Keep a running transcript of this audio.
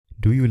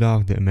Do you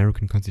love the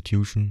American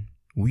Constitution?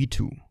 We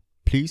too.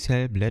 Please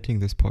help letting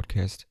this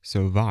podcast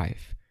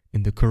survive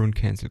in the current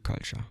cancel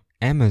culture.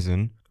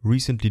 Amazon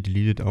recently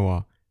deleted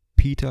our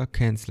Peter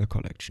Canceller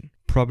collection,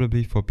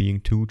 probably for being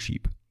too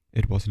cheap.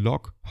 It was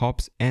Locke,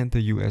 Hobbes and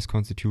the US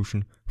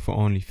Constitution for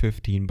only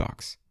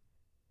 $15.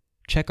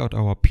 Check out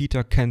our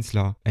Peter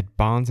Canceller at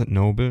Barnes &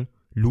 Noble,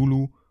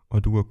 Lulu, or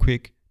do a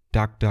quick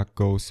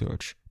DuckDuckGo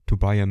search to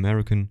buy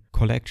American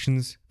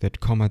collections that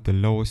come at the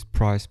lowest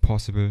price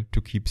possible to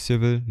keep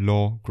civil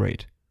law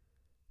great.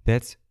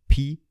 That's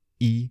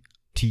PeterKanzler,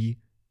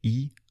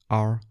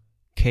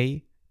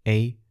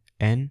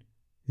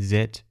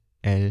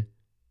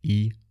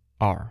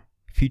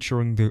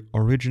 featuring the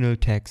original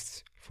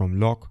texts from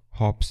Locke,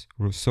 Hobbes,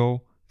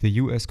 Rousseau, the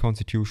US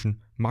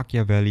Constitution,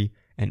 Machiavelli,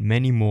 and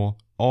many more,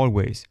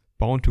 always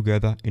bound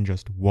together in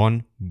just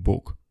one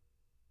book.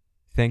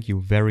 Thank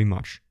you very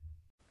much.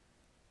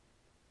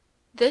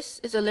 This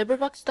is a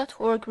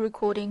LibriVox.org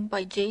recording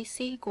by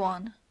J.C.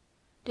 Guan.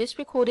 This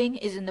recording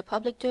is in the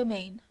public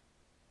domain.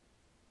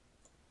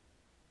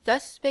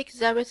 Thus Spake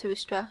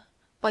Zarathustra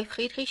by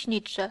Friedrich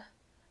Nietzsche,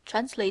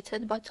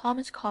 translated by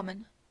Thomas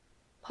Common.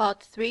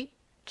 Part 3,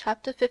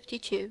 Chapter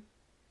 52.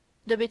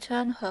 The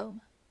Return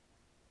Home.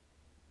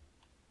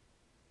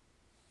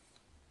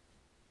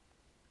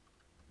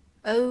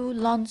 O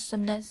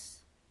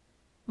lonesomeness,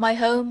 my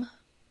home,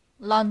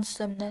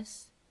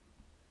 lonesomeness!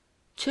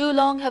 Too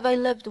long have I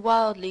lived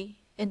wildly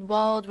in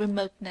wild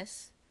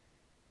remoteness,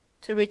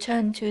 to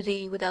return to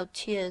thee without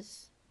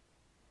tears.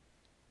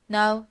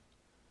 Now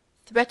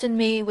threaten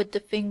me with the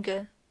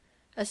finger,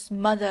 as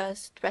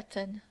mothers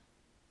threaten.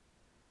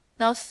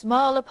 Now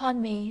smile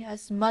upon me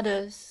as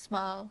mothers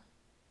smile.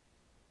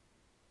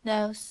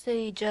 Now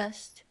say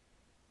just,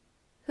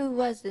 who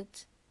was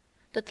it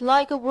that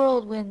like a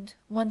whirlwind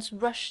once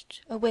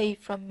rushed away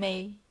from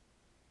me?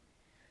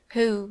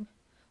 Who,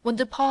 when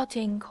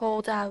departing,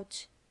 called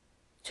out,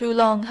 "Too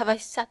long have I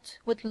sat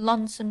with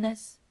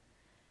lonesomeness,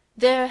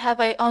 there have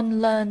I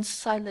unlearned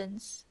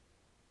silence"?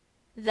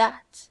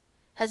 That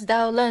hast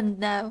thou learned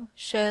now,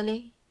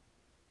 surely?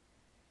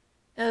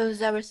 O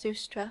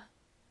Zarathustra,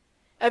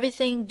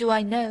 everything do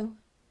I know,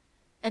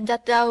 and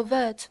that thou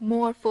wert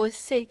more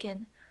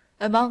forsaken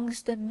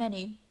amongst the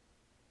many,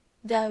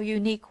 thou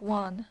unique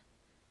one,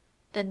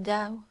 than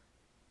thou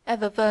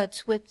ever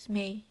wert with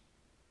me.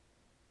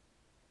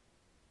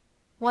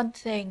 One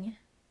thing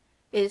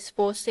is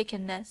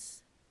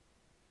forsakenness,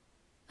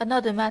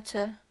 another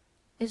matter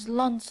is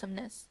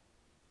lonesomeness.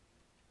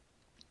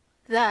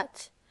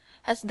 That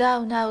hast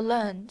thou now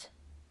learned,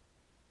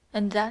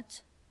 and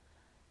that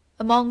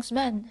amongst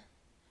men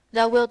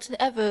thou wilt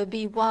ever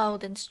be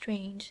wild and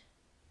strange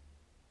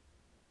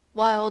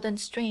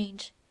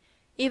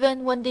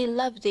even when they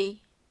love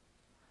thee,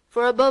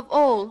 for above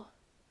all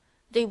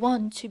they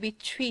want to be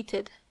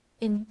treated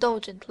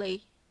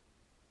indulgently.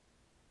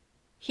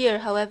 Here,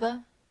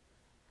 however,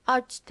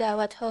 art thou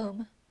at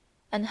home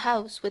and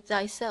house with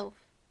thyself.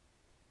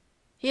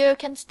 Here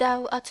canst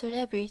thou utter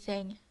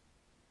everything,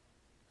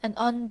 and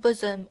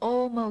unbosom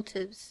all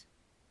motives.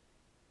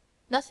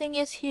 Nothing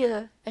is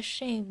here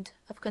ashamed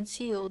of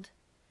concealed,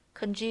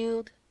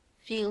 congealed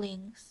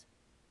feelings.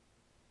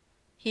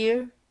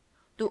 Here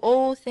do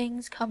all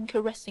things come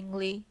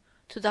caressingly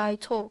to thy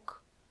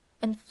talk,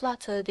 and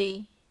flatter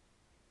thee,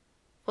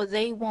 for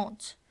they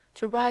want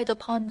to ride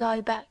upon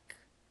thy back.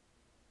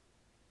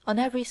 On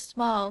every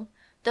smile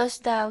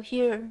dost thou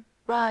here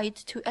ride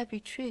to every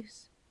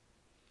truth.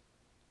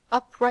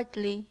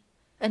 Uprightly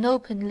and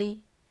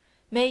openly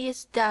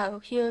mayest thou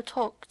here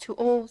talk to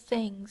all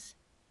things,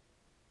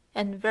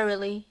 and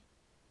verily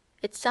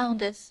it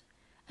soundeth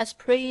as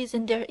praise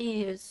in their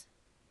ears,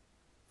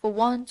 for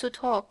one to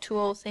talk to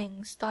all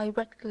things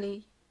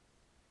directly.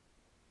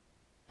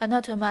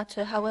 Another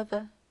matter,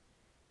 however,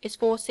 is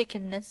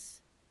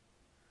forsakenness.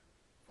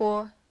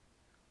 For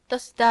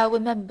dost thou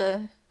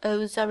remember,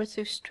 O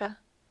Zarathustra,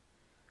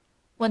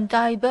 when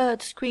thy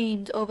bird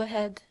screamed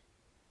overhead,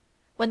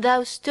 when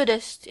thou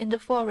stoodest in the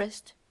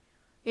forest,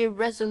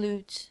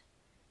 irresolute,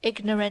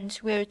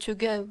 ignorant where to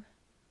go,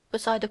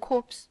 beside a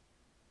corpse?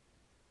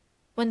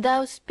 When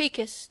thou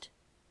speakest,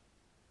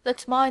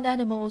 "Let mine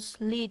animals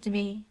lead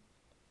me,"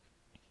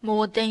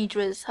 more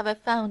dangerous have I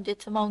found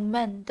it among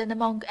men than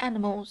among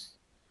animals.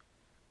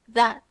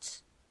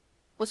 That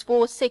was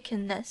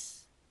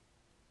forsakenness.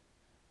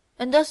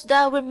 And dost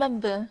thou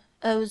remember,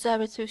 O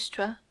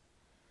Zarathustra,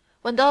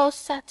 when thou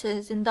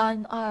sattest in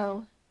thine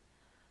isle,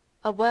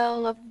 a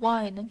well of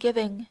wine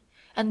giving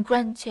and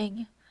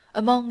granting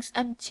amongst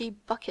empty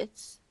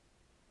buckets,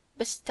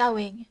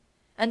 bestowing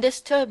and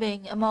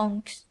disturbing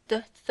amongst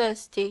the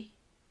thirsty,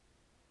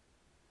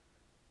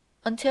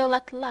 until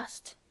at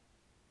last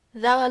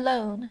thou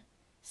alone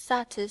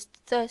sattest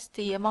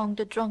thirsty among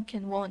the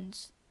drunken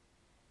ones,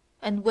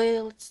 and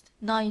wailedst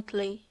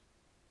nightly?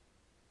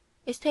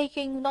 Is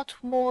taking not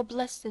more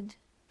blessed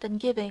than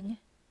giving,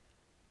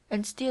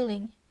 and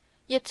stealing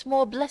yet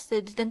more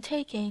blessed than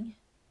taking?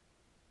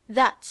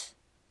 That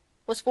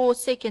was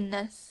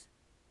forsakenness.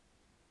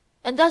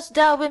 And dost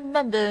thou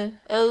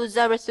remember, O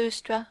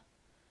Zarathustra,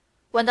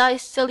 when thy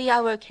silly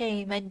hour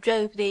came and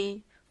drove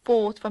thee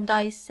forth from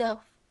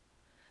thyself,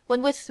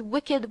 when with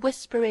wicked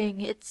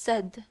whispering it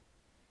said,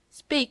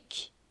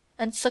 "Speak,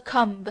 and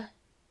succumb,"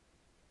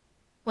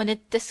 when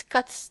it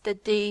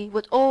disgusted thee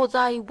with all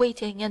thy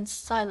waiting and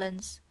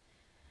silence,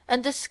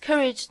 and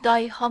discouraged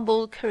thy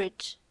humble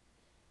courage,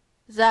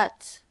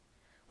 that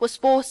was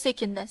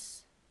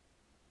forsakenness.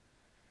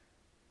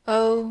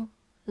 O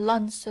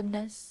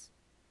lonesomeness,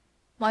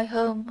 my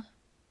home,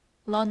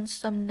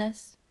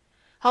 lonesomeness,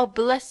 how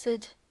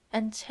blessed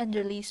and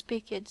tenderly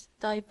speaketh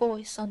thy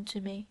voice unto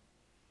me!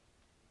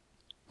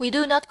 We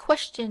do not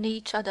question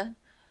each other,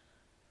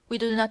 we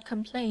do not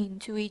complain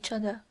to each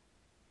other.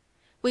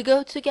 We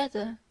go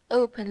together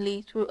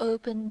openly through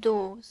open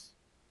doors.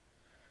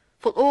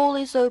 For all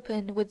is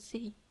open with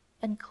thee,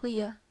 and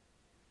clear,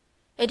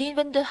 and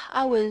even the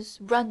hours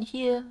run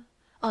here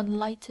on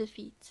lighter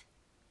feet.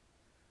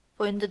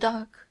 For in the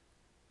dark,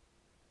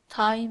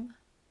 time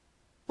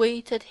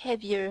weighteth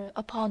heavier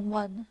upon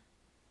one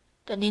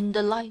than in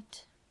the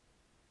light.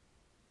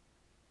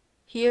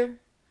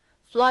 Here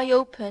fly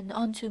open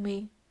unto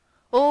me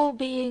all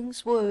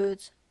being's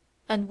words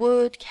and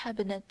word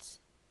cabinets.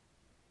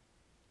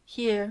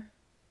 Here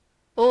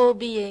all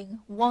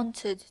being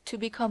wanted to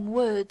become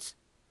words.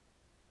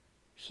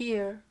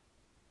 Here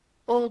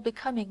all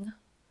becoming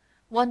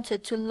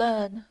wanted to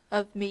learn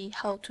of me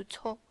how to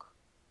talk.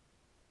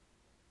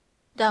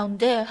 Down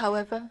there,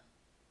 however,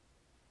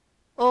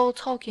 all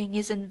talking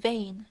is in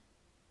vain.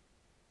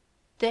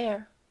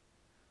 There,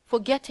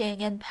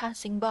 forgetting and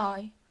passing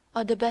by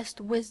are the best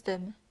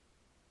wisdom.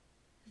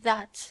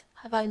 That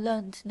have I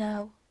learned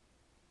now.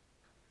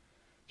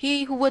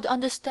 He who would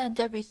understand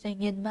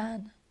everything in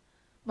man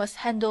must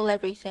handle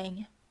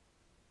everything.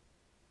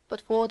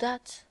 But for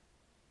that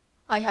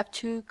I have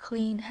two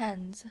clean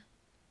hands.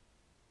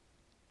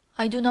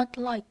 I do not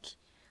like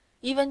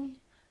even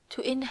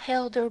to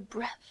inhale their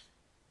breath.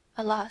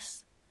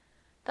 Alas,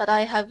 that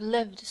I have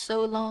lived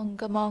so long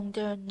among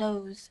their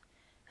nose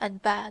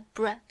and bad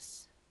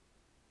breaths!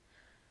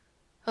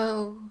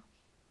 Oh,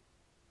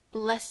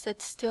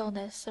 blessed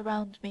stillness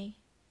around me!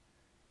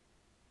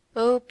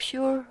 O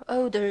pure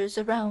odours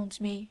around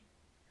me!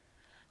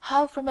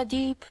 How from a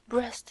deep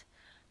breast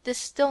this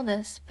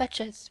stillness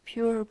fetcheth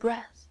pure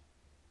breath!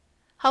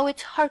 How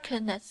it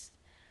hearkeneth,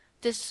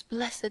 this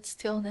blessed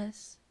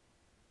stillness!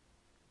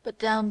 But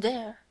down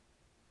there,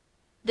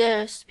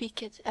 there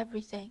speaketh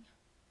everything.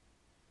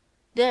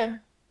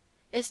 There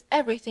is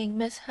everything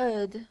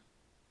misheard.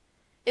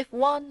 If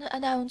one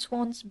announce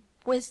one's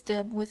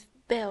wisdom with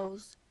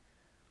bells,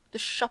 the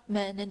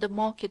shopmen in the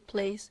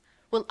market-place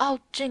will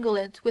out-jingle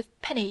it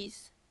with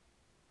pennies.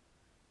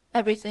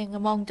 Everything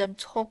among them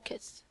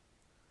talketh.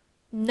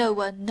 No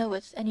one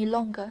knoweth any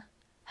longer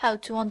how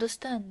to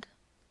understand.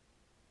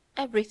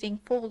 Everything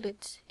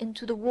falleth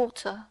into the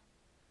water,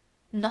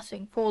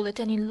 nothing falleth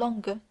any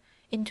longer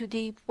into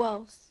deep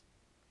wells.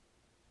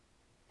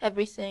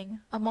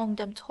 Everything among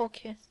them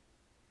talketh,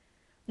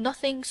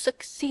 nothing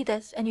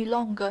succeedeth any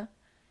longer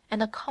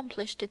and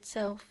accomplished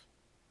itself.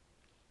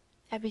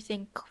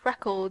 Everything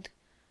crackled,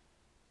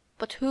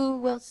 but who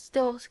will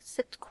still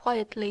sit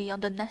quietly on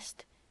the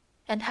nest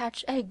and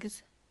hatch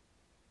eggs?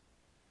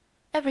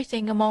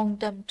 Everything among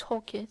them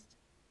talketh,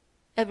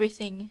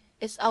 everything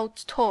is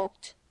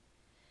out-talked,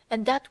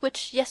 and that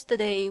which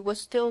yesterday was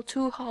still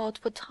too hard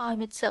for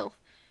time itself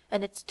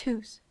and its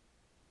tooth,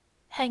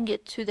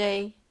 hangeth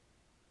to-day,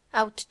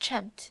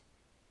 out-champed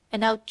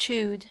and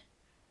out-chewed,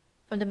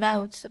 from the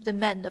mouths of the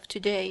men of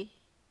to-day.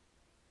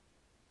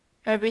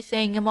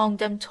 Everything among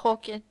them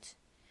talketh,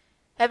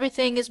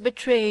 everything is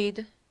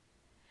betrayed,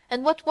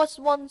 and what was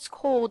once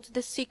called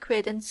the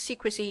secret and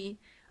secrecy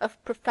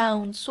of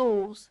profound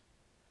souls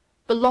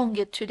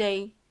belongeth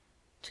to-day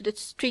to the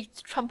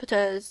street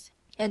trumpeters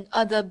and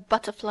other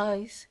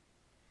butterflies.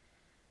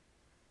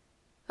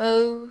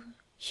 O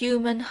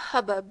human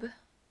hubbub,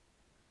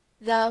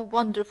 thou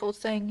wonderful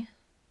thing!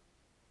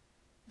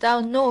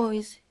 Thou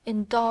noise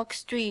in dark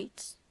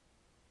streets!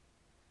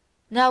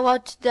 Now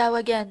art thou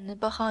again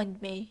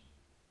behind me.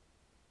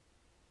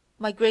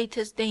 My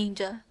greatest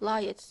danger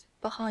lieth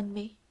behind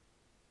me.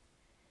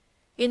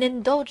 In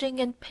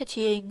indulging and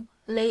pitying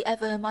lay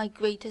ever my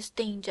greatest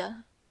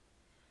danger.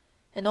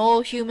 And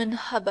all human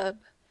hubbub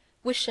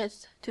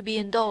wisheth to be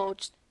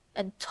indulged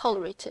and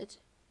tolerated.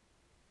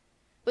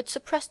 With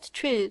suppressed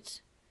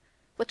truths,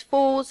 with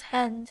false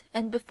hand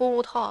and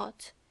befooled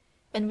heart,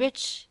 and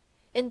rich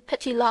in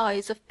petty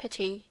lies of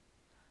pity,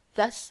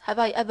 thus have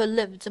I ever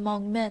lived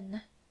among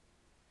men,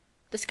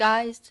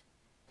 disguised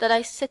that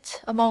I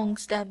sit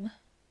amongst them,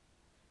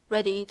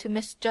 ready to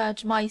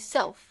misjudge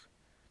myself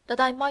that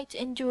I might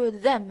endure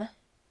them,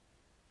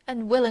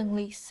 and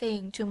willingly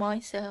saying to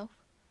myself,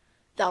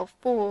 "Thou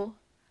fool,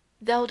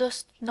 thou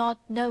dost not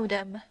know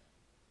them."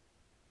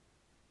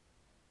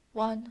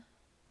 One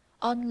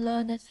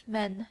unlearneth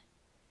men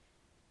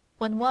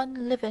when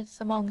one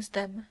liveth amongst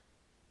them.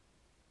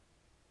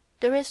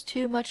 There is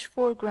too much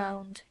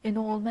foreground in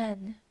all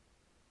men.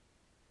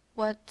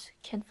 What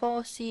can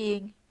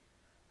far-seeing,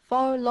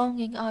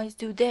 far-longing eyes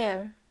do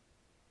there?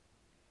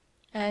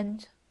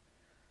 And,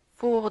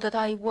 fool that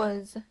I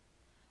was,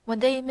 when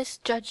they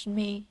misjudged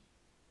me,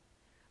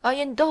 I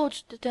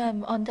indulged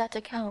them on that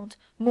account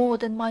more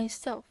than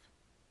myself,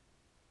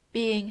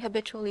 being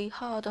habitually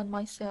hard on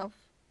myself,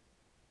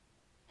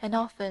 and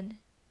often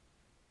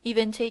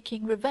even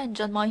taking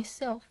revenge on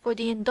myself for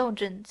the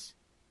indulgence.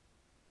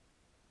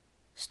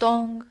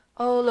 Stung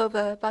all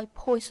over by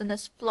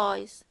poisonous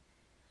flies,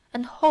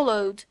 and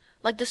hollowed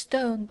like the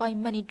stone by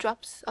many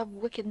drops of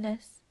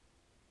wickedness,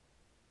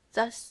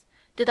 thus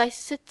did I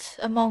sit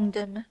among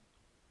them,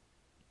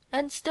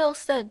 and still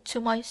said to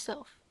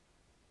myself,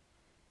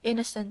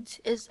 innocent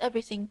is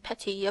everything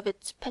petty of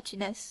its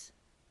pettiness.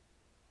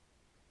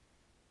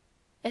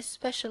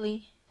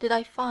 Especially did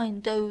I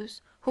find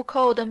those who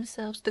call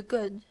themselves the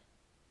good,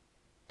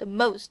 the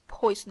most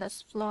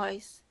poisonous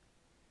flies.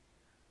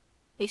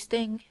 They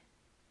sting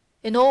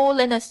in all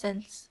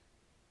innocence,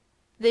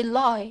 they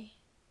lie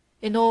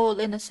in all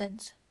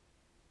innocence.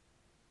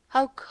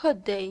 How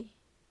could they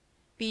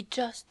be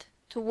just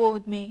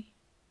toward me?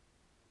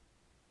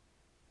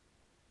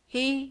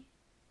 He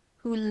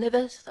who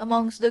liveth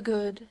amongst the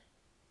good,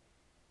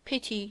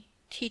 pity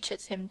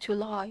teacheth him to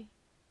lie.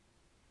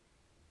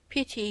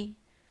 Pity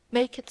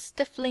maketh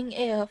stifling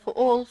air for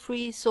all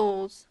free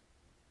souls,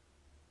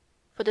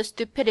 for the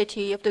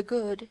stupidity of the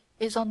good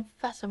is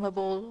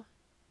unfathomable.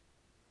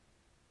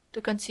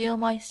 To conceal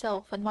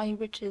myself and my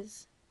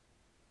riches,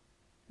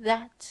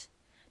 that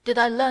did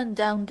I learn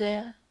down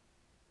there.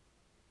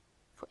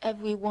 For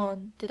every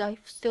one did I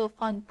still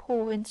find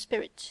poor in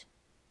spirit.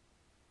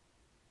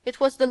 It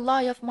was the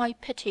lie of my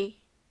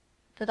pity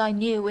that I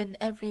knew in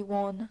every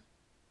one,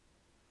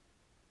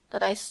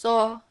 that I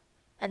saw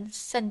and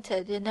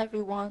scented in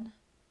every one,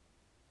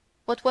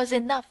 what was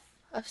enough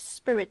of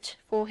spirit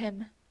for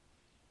him,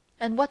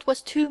 and what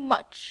was too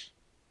much.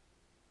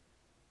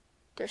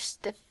 They're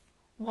stiff,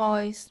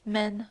 wise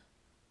men.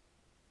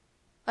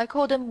 I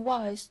call them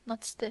wise,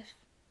 not stiff.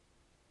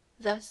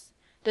 Thus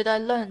did I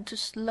learn to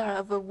slur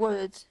over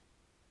words.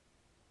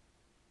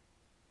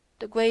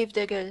 The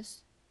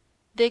grave-diggers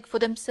dig for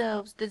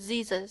themselves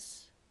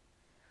diseases.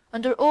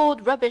 Under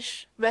old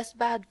rubbish rest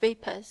bad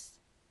vapours.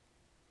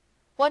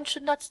 One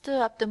should not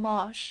stir up the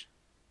marsh.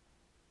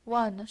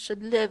 One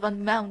should live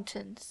on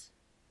mountains.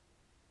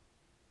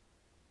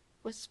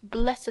 With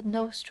blessed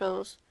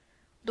nostrils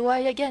do I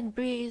again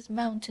breathe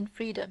mountain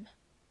freedom.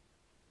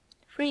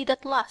 Freed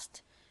at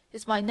last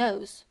is my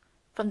nose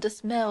from the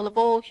smell of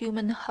all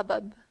human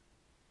hubbub.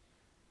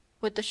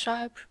 With the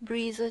sharp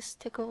breezes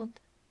tickled,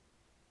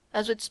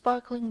 as with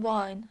sparkling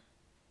wine,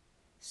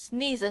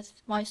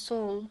 sneezeth my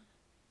soul,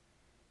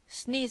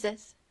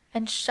 sneezeth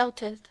and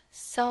shouteth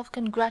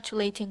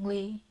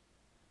self-congratulatingly,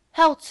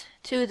 Health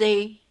to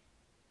thee!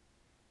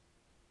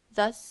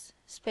 Thus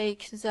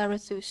spake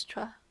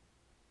Zarathustra.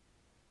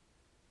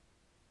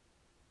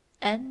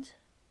 End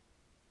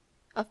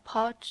of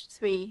Part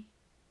 3,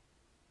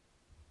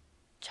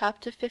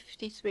 Chapter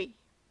 53.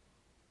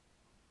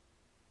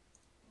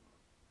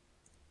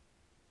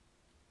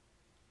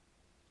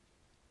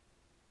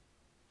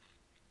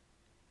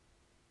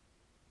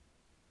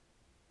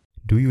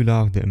 Do you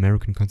love the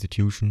American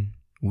Constitution?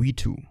 We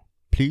too.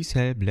 Please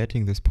help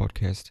letting this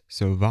podcast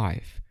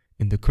survive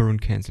in the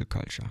current cancel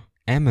culture.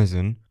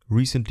 Amazon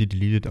recently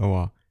deleted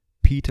our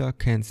Peter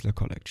Canceller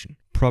collection,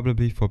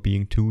 probably for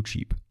being too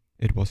cheap.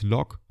 It was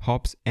Locke,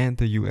 Hobbes and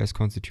the US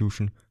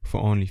Constitution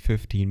for only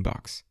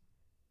 $15.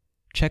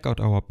 Check out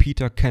our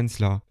Peter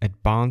Canceller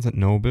at Barnes &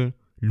 Noble,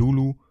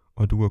 Lulu,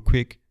 or do a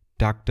quick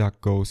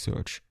DuckDuckGo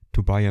search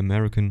to buy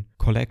American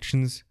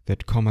collections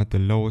that come at the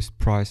lowest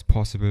price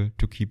possible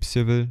to keep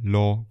civil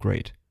law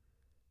great.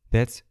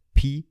 That's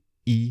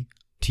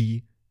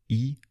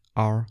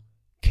PeterKanzler,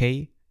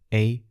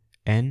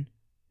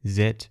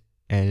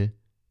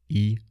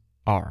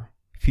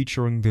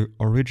 featuring the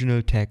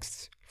original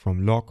texts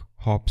from Locke,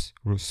 Hobbes,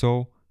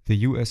 Rousseau, the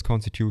US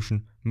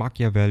Constitution,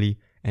 Machiavelli,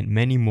 and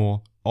many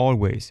more,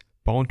 always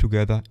bound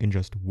together in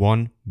just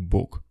one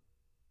book.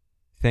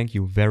 Thank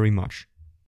you very much.